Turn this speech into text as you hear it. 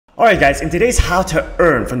Alright guys, in today's how to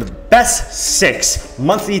earn from the best 6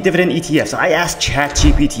 monthly dividend ETFs, I asked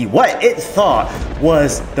ChatGPT what it thought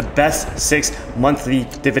was the best 6 monthly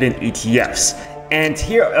dividend ETFs. And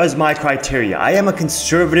here is my criteria. I am a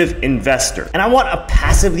conservative investor and I want a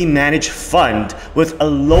passively managed fund with a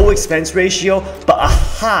low expense ratio but a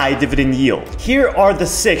high dividend yield. Here are the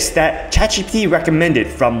 6 that ChatGPT recommended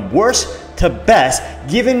from worst to best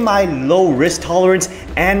given my low risk tolerance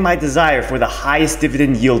and my desire for the highest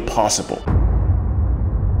dividend yield possible.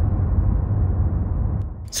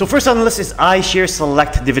 So first on the list is iShares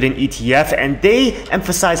Select Dividend ETF, and they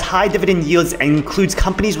emphasize high dividend yields and includes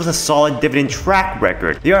companies with a solid dividend track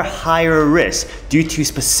record. They are higher risk due to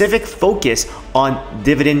specific focus on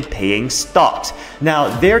dividend paying stocks. Now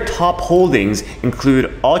their top holdings include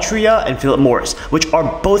Altria and Philip Morris, which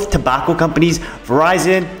are both tobacco companies,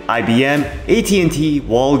 Verizon, IBM, AT&T,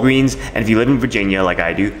 Walgreens, and if you live in Virginia like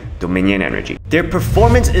I do, Dominion Energy. Their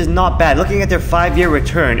performance is not bad. Looking at their 5-year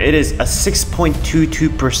return, it is a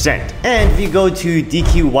 6.22%. And if you go to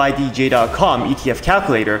dqydj.com ETF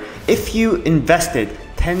calculator, if you invested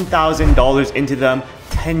 $10,000 into them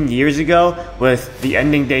 10 years ago, with the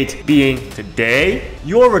ending date being today,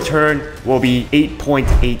 your return will be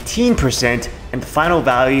 8.18%, and the final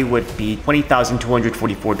value would be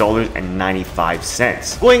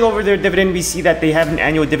 $20,244.95. Going over their dividend, we see that they have an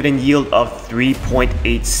annual dividend yield of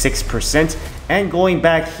 3.86%, and going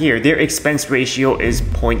back here, their expense ratio is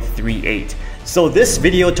 0.38. So this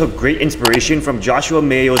video took great inspiration from Joshua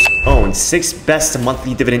Mayo's own 6 best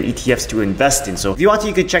monthly dividend ETFs to invest in. So if you want to,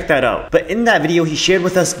 you could check that out. But in that video, he shared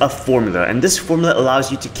with us a formula, and this formula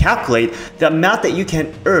allows you to calculate the amount that you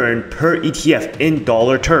can earn per ETF in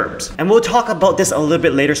dollar terms. And we'll talk about this a little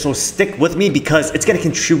bit later, so stick with me because it's going to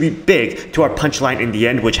contribute big to our punchline in the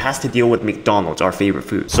end, which has to deal with McDonald's, our favorite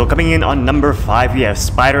food. So coming in on number 5, we have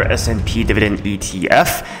Spider S&P Dividend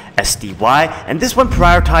ETF. SDY, and this one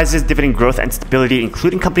prioritizes dividend growth and stability,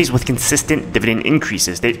 including companies with consistent dividend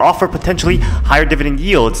increases. They offer potentially higher dividend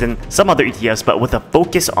yields than some other ETFs, but with a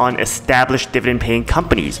focus on established dividend paying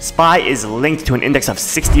companies. SPY is linked to an index of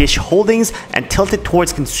 60-ish holdings and tilted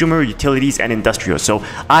towards consumer, utilities, and industrial, so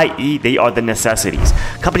i.e. they are the necessities.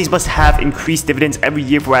 Companies must have increased dividends every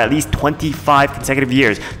year for at least 25 consecutive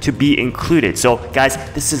years to be included. So guys,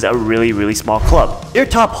 this is a really small club. Their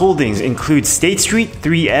top holdings include State Street,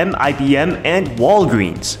 3M, IBM, and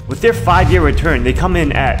Walgreens. With their 5-year return, they come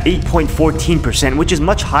in at 8.14%, which is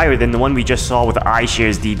much higher than the one we just saw with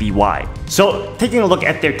iShares DBY. So taking a look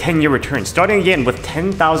at their 10-year return, starting again with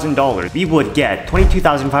 $10,000, we would get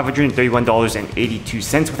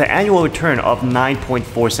 $22,531.82 with an annual return of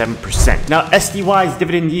 9.47%. Now SDY's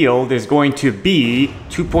dividend yield is going to be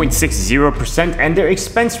 2.60%, and their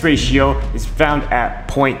expense ratio is found at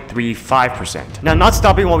 0.35%. Now, not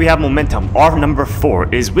stopping while we have momentum, our number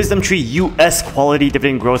 4 is WisdomTree US Quality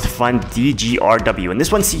Dividend Growth Fund DGRW, and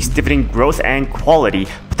this one seeks dividend growth and quality,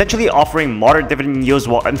 potentially offering moderate dividend yields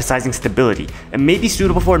while emphasizing stability. It may be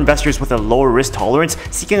suitable for investors with a lower risk tolerance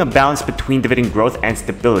seeking a balance between dividend growth and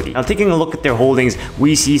stability. Now taking a look at their holdings,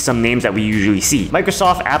 we see some names that we usually see: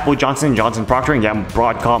 Microsoft, Apple, Johnson & Johnson, Procter & Gamble,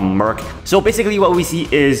 Broadcom, Merck. So basically what we see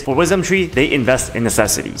is for WisdomTree, they invest in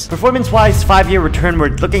necessities. Performance-wise, 5-year return, we're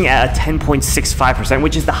looking at a 10.65%,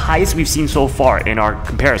 which is the highest we've seen so far in our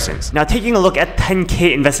comparisons. Now taking a look at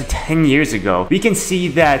 10K invested 10 years ago, we can see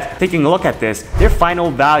that, taking a look at this, their final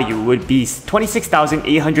value would be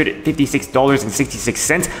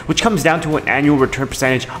 $26,856.66, which comes down to an annual return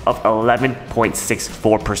percentage of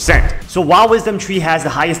 11.64%. So while WisdomTree has the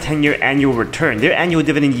highest 10-year annual return, their annual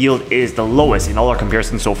dividend yield is the lowest in all our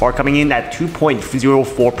comparisons so far, coming in at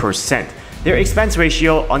 2.04%. Their expense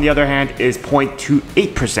ratio, on the other hand, is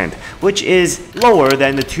 0.28%, which is lower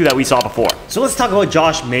than the 2 that we saw before. So let's talk about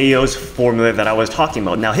Josh Mayo's formula that I was talking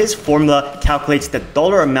about. Now his formula calculates the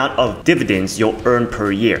dollar amount of dividends you'll earn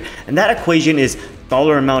per year, and that equation is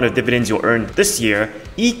dollar amount of dividends you'll earn this year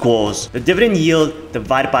equals the dividend yield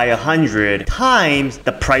divided by 100 times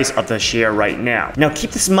the price of the share right now. Now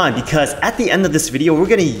keep this in mind because at the end of this video, we're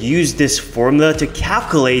going to use this formula to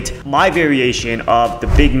calculate my variation of the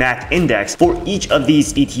Big Mac index for each of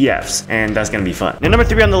these ETFs, and that's going to be fun. Now number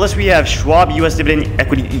 3 on the list, we have Schwab US Dividend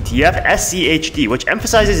Equity ETF, SCHD, which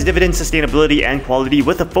emphasizes dividend sustainability and quality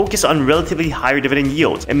with a focus on relatively higher dividend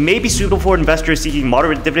yields. It may be suitable for investors seeking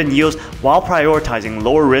moderate dividend yields while prioritizing prioritizing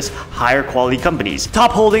lower risk, higher quality companies.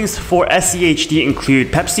 Top holdings for SCHD include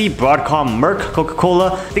Pepsi, Broadcom, Merck,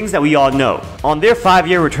 Coca-Cola, things that we all know. On their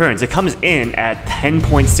 5-year returns, it comes in at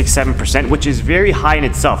 10.67%, which is very high in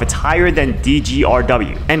itself. It's higher than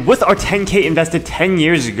DGRW. And with our 10K invested 10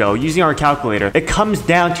 years ago, using our calculator, it comes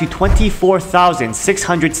down to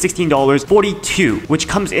 $24,616.42, which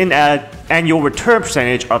comes in at annual return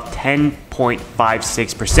percentage of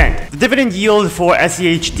 10.56%. The dividend yield for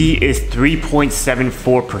SCHD is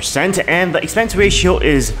 3.74%, and the expense ratio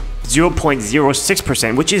is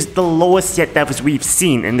 0.06%, which is the lowest yet that we've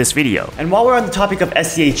seen in this video. And while we're on the topic of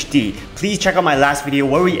SCHD, please check out my last video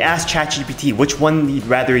where we asked ChatGPT which one you'd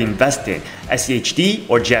rather invest in, SCHD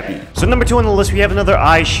or JEPI. So number 2 on the list, we have another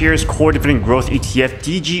iShares Core Dividend Growth ETF,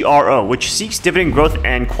 DGRO, which seeks dividend growth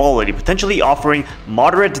and quality, potentially offering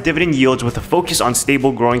moderate dividend yields with a focus on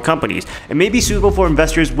stable growing companies. It may be suitable for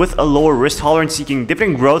investors with a lower risk tolerance seeking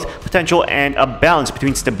dividend growth potential and a balance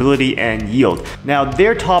between stability and yield. Now,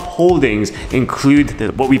 their top holdings include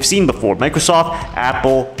what we've seen before: Microsoft,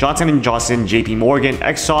 Apple, Johnson & Johnson, JP Morgan,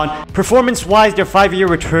 Exxon. Performance-wise, their 5-year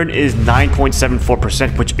return is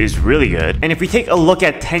 9.74%, which is really good. And if we take a look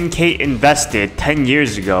at 10K invested 10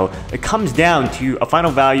 years ago, it comes down to a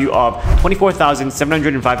final value of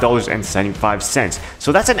 $24,705.75.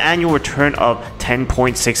 So that's an annual return of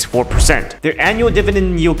 10.64%. Their annual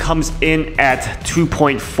dividend yield comes in at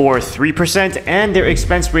 2.43%, and their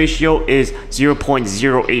expense ratio is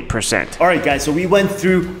 0.08%. Alright guys, so we went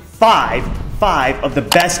through five of the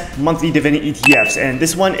best monthly dividend ETFs, and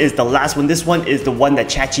this one is the last one. This one is the one that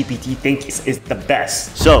ChatGPT thinks is the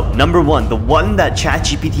best. So number 1, the one that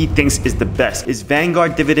ChatGPT thinks is the best is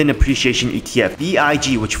Vanguard Dividend Appreciation ETF,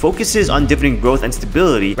 VIG, which focuses on dividend growth and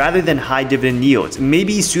stability rather than high dividend yields. It may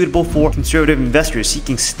be suitable for conservative investors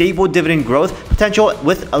seeking stable dividend growth potential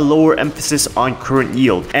with a lower emphasis on current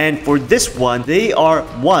yield. And for this one, they are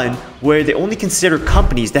one where they only consider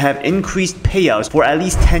companies that have increased payouts for at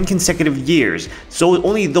least 10 consecutive years. So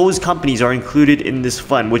only those companies are included in this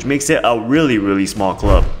fund, which makes it a really small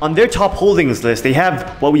club. On their top holdings list, they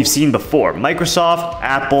have what we've seen before: Microsoft,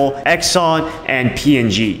 Apple, Exxon, and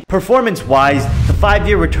P&G. Performance-wise, the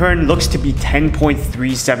 5-year return looks to be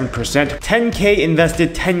 10.37%. 10K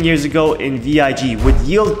invested 10 years ago in VIG would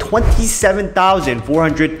yield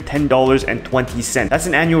 $27,410.20. That's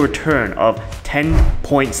an annual return of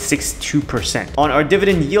 10.62%. On our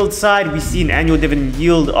dividend yield side, we see an annual dividend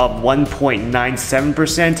yield of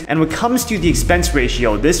 1.97%. And when it comes to the expense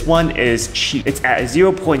ratio, this one is cheap. It's at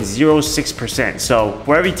 0.06%. So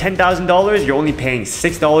for every $10,000, you're only paying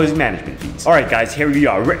 $6 in management fees. Alright guys, here we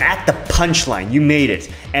are. We're at the punchline. You made it.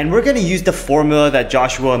 And we're going to use the formula that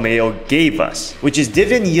Joshua Mayo gave us, which is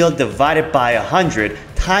dividend yield divided by 100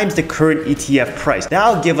 times the current ETF price.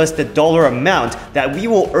 That'll give us the dollar amount that we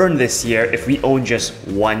will earn this year if we own just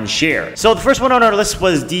one share. So the first one on our list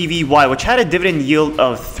was DVY, which had a dividend yield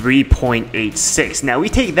of 3.86. Now we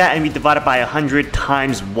take that and we divide it by 100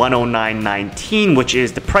 times 109.19, which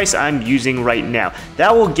is the price I'm using right now.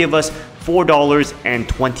 That will give us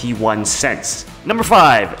 $4.21. Number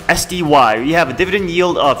 5, SDY. We have a dividend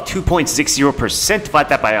yield of 2.60%. Divide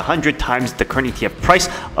that by 100 times the current ETF price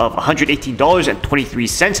of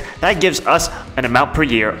 $118.23. That gives us an amount per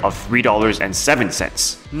year of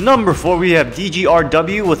 $3.07. Number 4, we have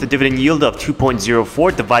DGRW with a dividend yield of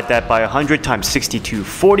 2.04. Divide that by 100 times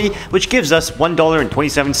 62.40, which gives us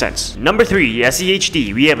 $1.27. Number 3,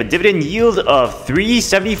 SCHD. We have a dividend yield of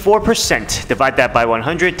 3.74%. Divide that by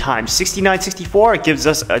 100 times 69.64. It gives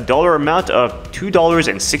us a dollar amount of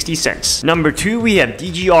 $2.60. Number 2, we have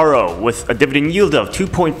DGRO with a dividend yield of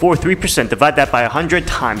 2.43%. Divide that by 100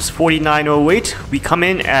 times 49.08. We come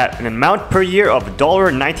in at an amount per year of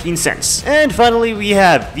 $1.19. And finally, we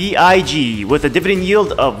have VIG with a dividend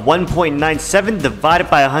yield of 1.97 divided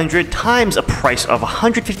by 100 times a price of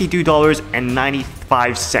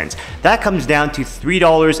 $152.95. That comes down to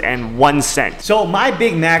 $3.01. So my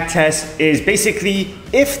Big Mac test is basically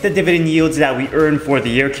if the dividend yields that we earn for the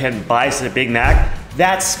year can buy us a Big Mac,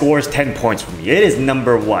 that scores 10 points for me. It is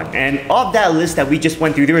number 1. And of that list that we just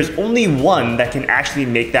went through, there is only one that can actually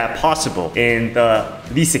make that possible in the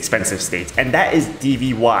least expensive states, and that is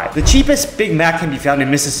DVY. The cheapest Big Mac can be found in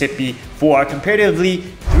Mississippi for comparatively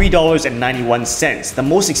 $3.91. The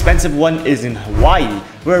most expensive one is in Hawaii,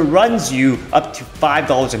 where it runs you up to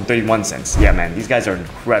 $5.31. Yeah man, these guys are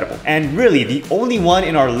incredible. And really, the only one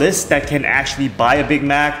in our list that can actually buy a Big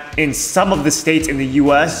Mac in some of the states in the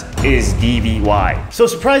US is DVY. So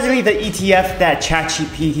surprisingly, the ETF that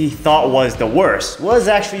ChatGPT thought was the worst was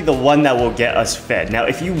actually the one that will get us fed. Now,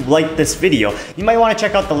 if you like this video, you might want to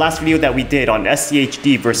check out the last video that we did on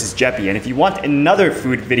SCHD versus Jeppy. And if you want another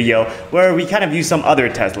food video where we kind of use some other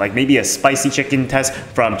test, like maybe a spicy chicken test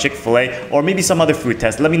from Chick-fil-A or maybe some other food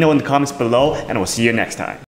test, let me know in the comments below and we'll see you next time.